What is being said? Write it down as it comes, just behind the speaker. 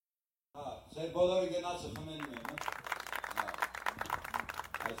Ձեր բոլորը գնացը խմելն են,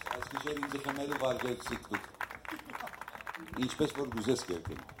 այս գիշեր ինձ խմելու վարգեցիք դուք, ինչպես որ գուզես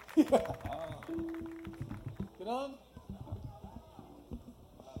կերկին։ Գնան։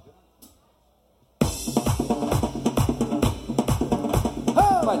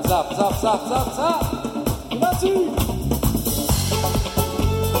 Բայց ծապ, գնացի։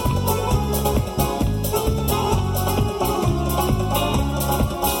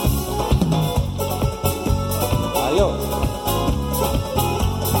 Այո։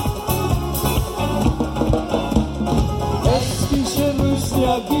 Ես գիշեր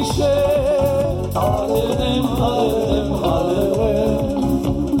լուսնյա գիշեր, Halelem, Halelem, Halelem,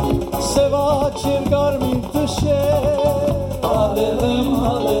 Սևաչ երկար մի տշեր, Halelem,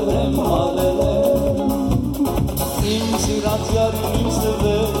 Halelem, Halelem, Իմ սիրած յարին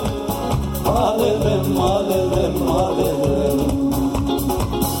սվեր, Halelem, Halelem, Halelem,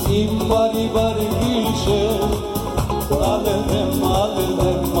 Իմ բարի գիշեր, Halelem,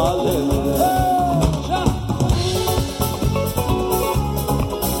 Halelem, Halelem,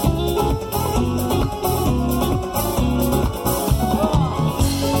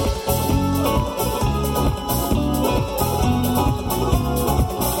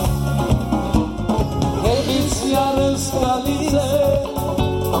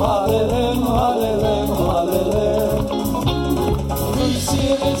 Halelem, Halelem, Halelem, Lույս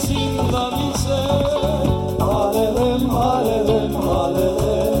երեսին տալիս է, Halelem, Halelem,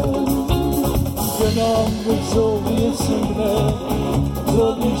 Halelem, Գնամ վծով ես ինքներ,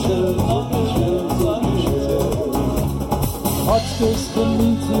 Զանիշել, Աչքես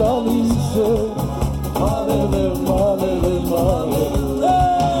կնից լալիս է, Halelem, Halelem, Halelem,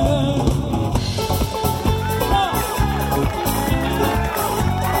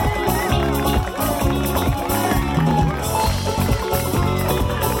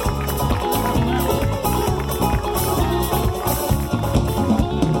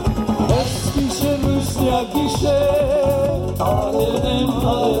 Gişer, Halelem,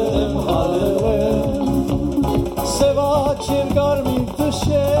 Halelem, Halelem, Sevaç yergar mi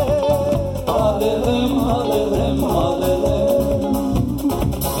tışer, Halelem, Halelem, Halelem,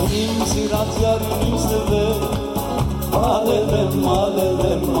 İm sirat yarın sever, Halelem,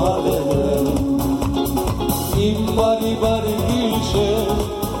 Halelem, Halelem, İm bari gişer,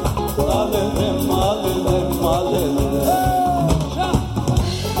 Halelem, Halelem, Halelem.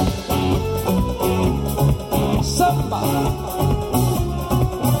 Samba.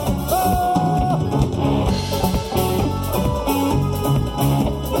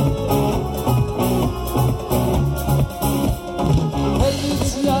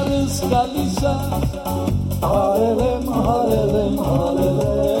 Elbis yarız kalisa, Halelem, Halelem,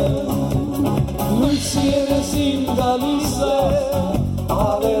 Halelem, Lüks yeresin kalisa,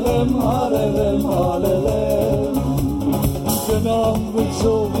 Halelem, Halelem, Halelem, Gönam ve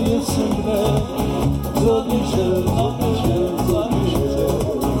zor yesinle, Zanişer,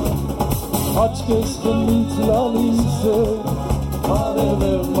 Aşkes kemit lalise,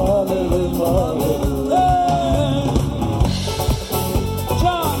 Halelem, Halelem, Halelem,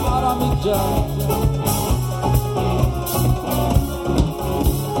 Can, Aramik Can.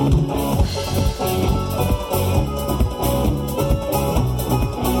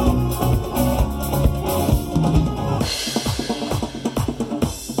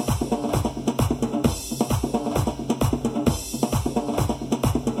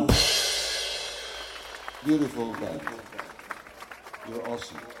 Beautiful guy. You're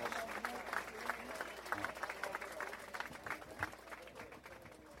awesome.